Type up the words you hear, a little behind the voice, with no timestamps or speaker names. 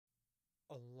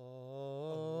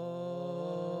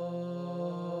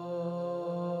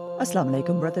Assalamu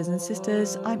alaikum, brothers and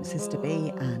sisters. I'm Sister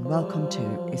B, and welcome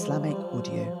to Islamic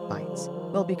Audio Bites.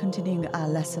 We'll be continuing our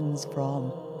lessons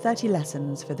from 30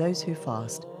 Lessons for Those Who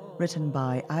Fast, written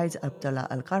by Abdullah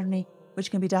al Qarni, which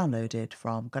can be downloaded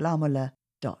from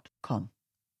kalamullah.com.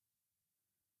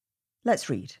 Let's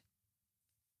read.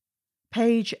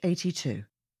 Page 82.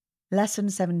 Lesson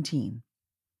 17.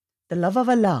 The love of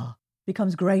Allah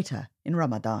becomes greater in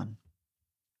Ramadan.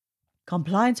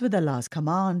 Compliance with Allah's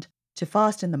command to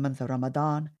fast in the month of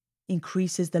Ramadan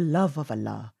increases the love of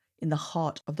Allah in the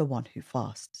heart of the one who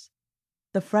fasts.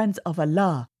 The friends of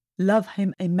Allah love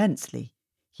Him immensely.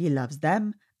 He loves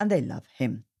them and they love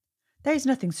Him. There is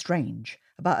nothing strange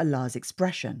about Allah's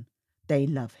expression, they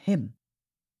love Him.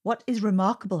 What is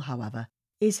remarkable, however,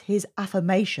 is His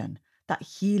affirmation that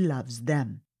He loves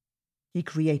them. He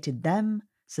created them,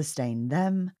 sustained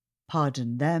them,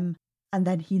 pardoned them, and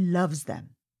then He loves them.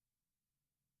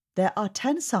 There are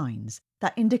 10 signs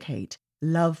that indicate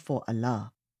love for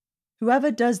Allah.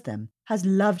 Whoever does them has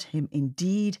loved Him in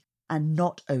deed and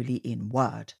not only in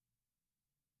word.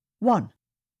 1.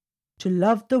 To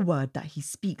love the word that He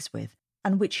speaks with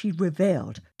and which He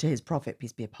revealed to His Prophet,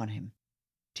 peace be upon him.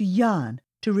 To yearn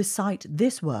to recite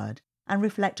this word and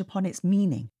reflect upon its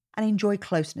meaning and enjoy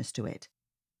closeness to it.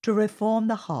 To reform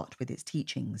the heart with its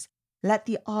teachings. Let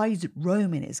the eyes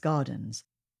roam in its gardens.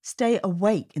 Stay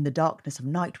awake in the darkness of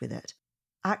night with it.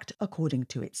 Act according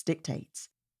to its dictates.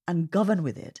 And govern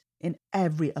with it in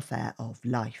every affair of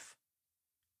life.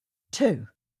 2.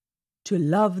 To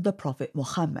love the Prophet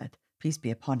Muhammad, peace be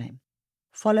upon him.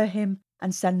 Follow him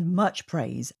and send much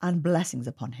praise and blessings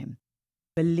upon him.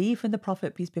 Believe in the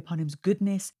Prophet, peace be upon him's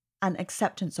goodness and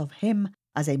acceptance of him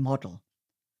as a model.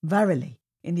 Verily,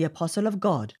 in the Apostle of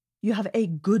God, you have a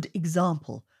good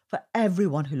example for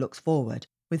everyone who looks forward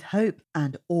with hope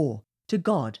and awe to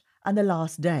God and the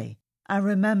last day and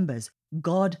remembers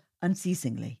God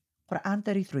unceasingly. Quran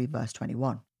 33 verse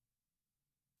 21.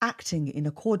 Acting in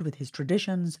accord with his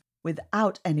traditions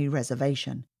without any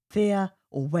reservation, fear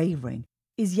or wavering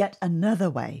is yet another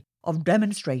way of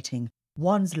demonstrating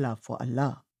one's love for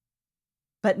Allah.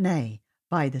 But nay,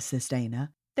 by the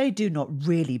Sustainer, they do not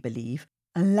really believe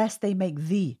unless they make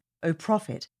thee, O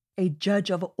Prophet, a judge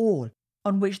of all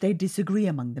on which they disagree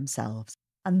among themselves,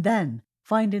 and then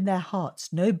find in their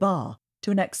hearts no bar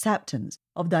to an acceptance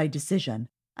of thy decision,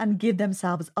 and give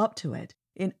themselves up to it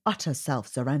in utter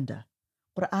self-surrender.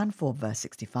 Quran 4 verse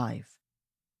 65.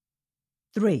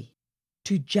 3.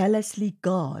 To jealously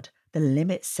guard the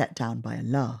limits set down by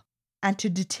Allah, and to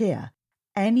deter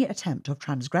any attempt of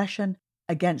transgression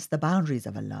against the boundaries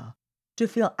of Allah, to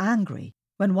feel angry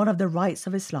when one of the rights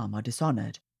of Islam are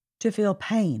dishonoured, to feel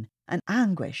pain and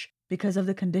anguish because of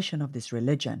the condition of this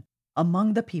religion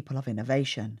among the people of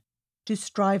innovation, to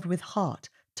strive with heart,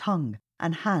 tongue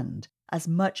and hand as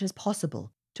much as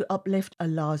possible to uplift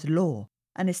Allah's law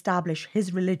and establish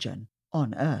His religion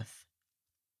on earth.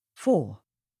 4.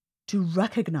 To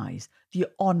recognise the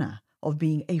honour of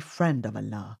being a friend of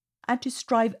Allah and to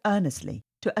strive earnestly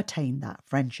to attain that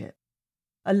friendship.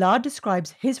 Allah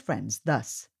describes His friends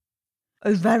thus: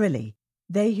 O verily,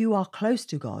 they who are close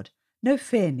to God, no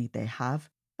fear need they have,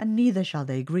 and neither shall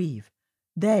they grieve.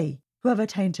 They who have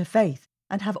attained to faith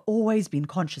and have always been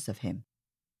conscious of Him.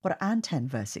 Quran 10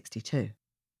 verse 62.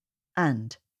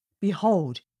 And,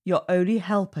 behold, your only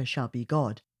helper shall be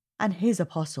God, and His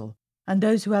apostle, and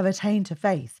those who have attained to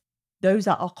faith, those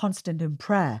that are constant in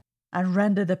prayer, and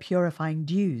render the purifying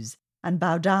dues, and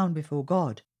bow down before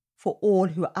God, for all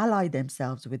who ally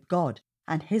themselves with God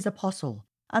and His apostle,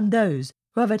 and those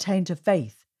who have attained to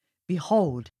faith,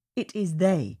 behold, it is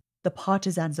they, the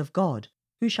partisans of God,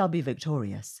 who shall be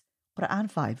victorious.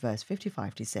 Quran 5 verse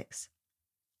 55-6.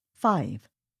 5.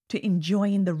 To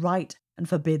enjoin the right and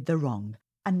forbid the wrong,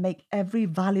 and make every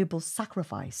valuable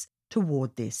sacrifice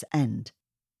toward this end.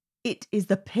 It is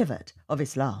the pivot of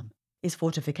Islam, its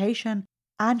fortification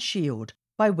and shield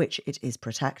by which it is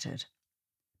protected.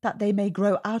 That they may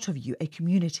grow out of you a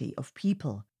community of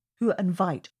people who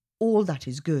invite all that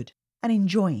is good and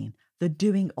enjoin the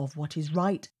doing of what is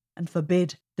right and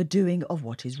forbid the doing of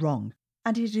what is wrong.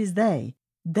 And it is they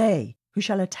who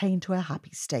shall attain to a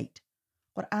happy state.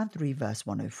 Quran 3 verse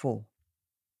 104.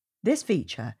 This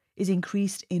feature is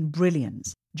increased in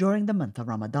brilliance during the month of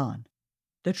Ramadan.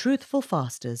 The truthful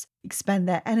fasters expend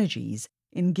their energies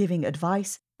in giving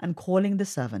advice and calling the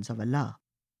servants of Allah.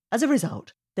 As a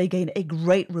result, they gain a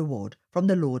great reward from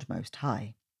the Lord Most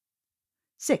High.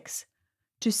 6.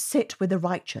 To sit with the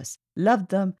righteous, love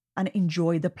them and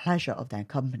enjoy the pleasure of their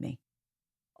company.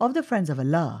 Of the friends of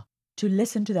Allah, to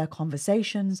listen to their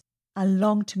conversations and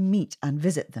long to meet and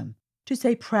visit them, to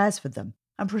say prayers for them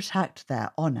and protect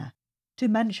their honour, to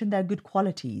mention their good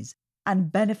qualities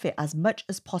and benefit as much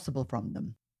as possible from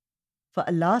them. For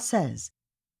Allah says,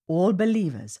 all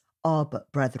believers are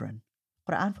but brethren.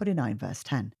 Quran 49 verse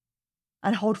 10.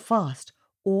 And hold fast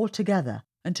all together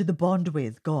unto the bond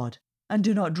with God, and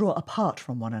do not draw apart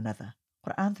from one another.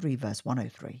 Quran 3 verse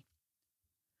 103.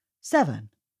 7.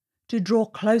 To draw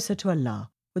closer to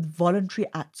Allah with voluntary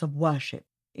acts of worship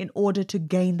in order to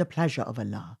gain the pleasure of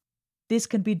Allah. This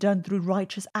can be done through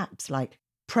righteous acts like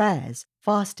prayers,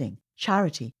 fasting,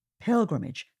 charity,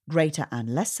 pilgrimage, greater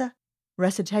and lesser,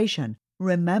 recitation,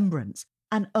 remembrance,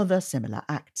 and other similar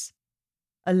acts.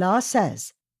 Allah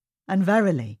says, and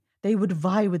verily they would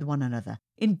vie with one another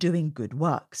in doing good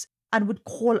works, and would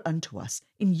call unto us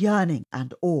in yearning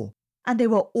and awe, and they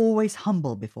were always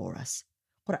humble before us.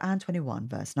 Quran 21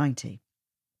 verse 90.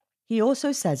 He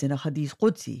also says in a hadith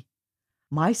Qudsi,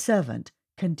 my servant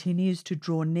continues to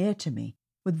draw near to me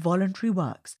with voluntary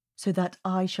works so that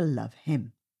I shall love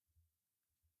him.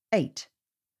 8.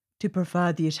 To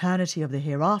prefer the eternity of the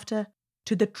hereafter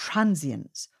to the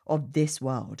transience of this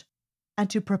world, and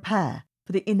to prepare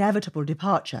for the inevitable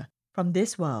departure from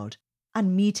this world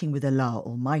and meeting with Allah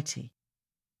Almighty.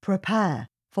 Prepare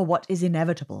for what is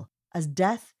inevitable, as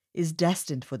death is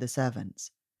destined for the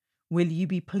servants. Will you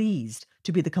be pleased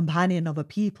to be the companion of a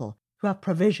people who have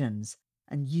provisions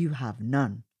and you have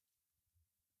none?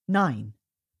 9.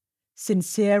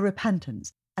 Sincere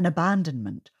repentance and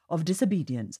abandonment of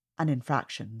disobedience and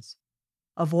infractions.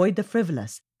 Avoid the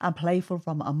frivolous and playful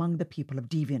from among the people of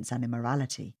deviance and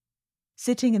immorality.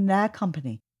 Sitting in their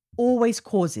company always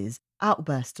causes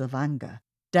outbursts of anger,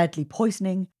 deadly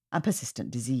poisoning, and persistent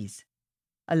disease.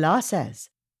 Allah says,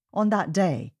 on that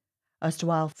day,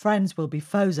 erstwhile friends will be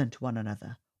foes unto one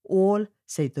another, all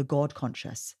save the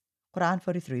God-conscious. Quran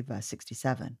 43 verse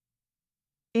 67.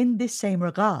 In this same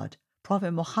regard,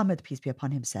 Prophet Muhammad, peace be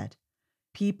upon him, said,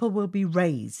 people will be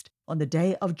raised on the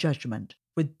day of judgment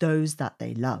with those that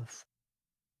they love.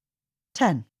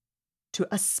 10. To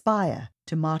aspire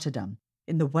to martyrdom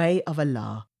in the way of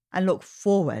Allah and look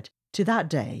forward to that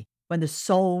day when the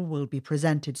soul will be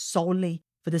presented solely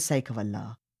for the sake of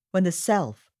Allah, when the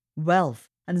self, wealth,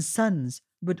 and sons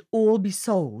would all be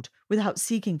sold without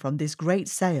seeking from this great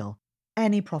sale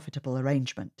any profitable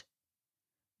arrangement.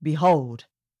 Behold,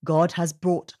 God has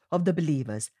brought of the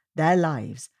believers their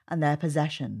lives and their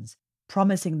possessions,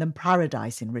 promising them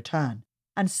paradise in return,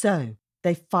 and so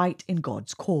they fight in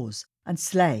God's cause and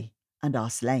slay and are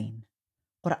slain.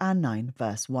 Quran 9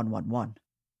 verse 111.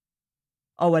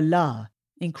 O Allah,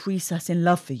 increase us in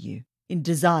love for you, in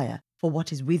desire for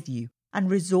what is with you, and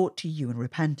resort to you in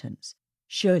repentance.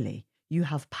 Surely you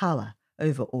have power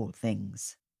over all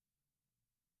things.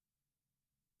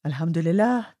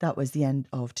 Alhamdulillah, that was the end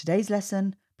of today's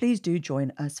lesson. Please do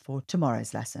join us for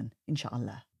tomorrow's lesson,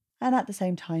 inshallah. And at the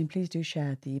same time, please do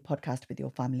share the podcast with your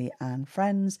family and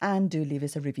friends, and do leave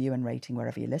us a review and rating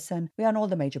wherever you listen. We are on all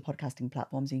the major podcasting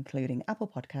platforms, including Apple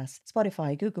Podcasts,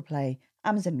 Spotify, Google Play,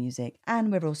 Amazon Music,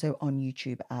 and we're also on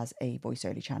YouTube as a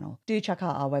voice-only channel. Do check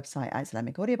out our website at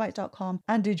IslamicAudioBite.com,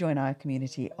 and do join our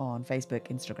community on Facebook,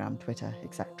 Instagram, Twitter,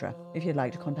 etc. If you'd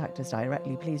like to contact us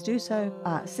directly, please do so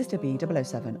at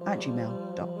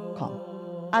sisterb007@gmail.com.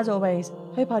 As always,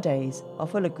 hope our days are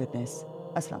full of goodness.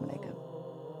 Assalamu alaikum.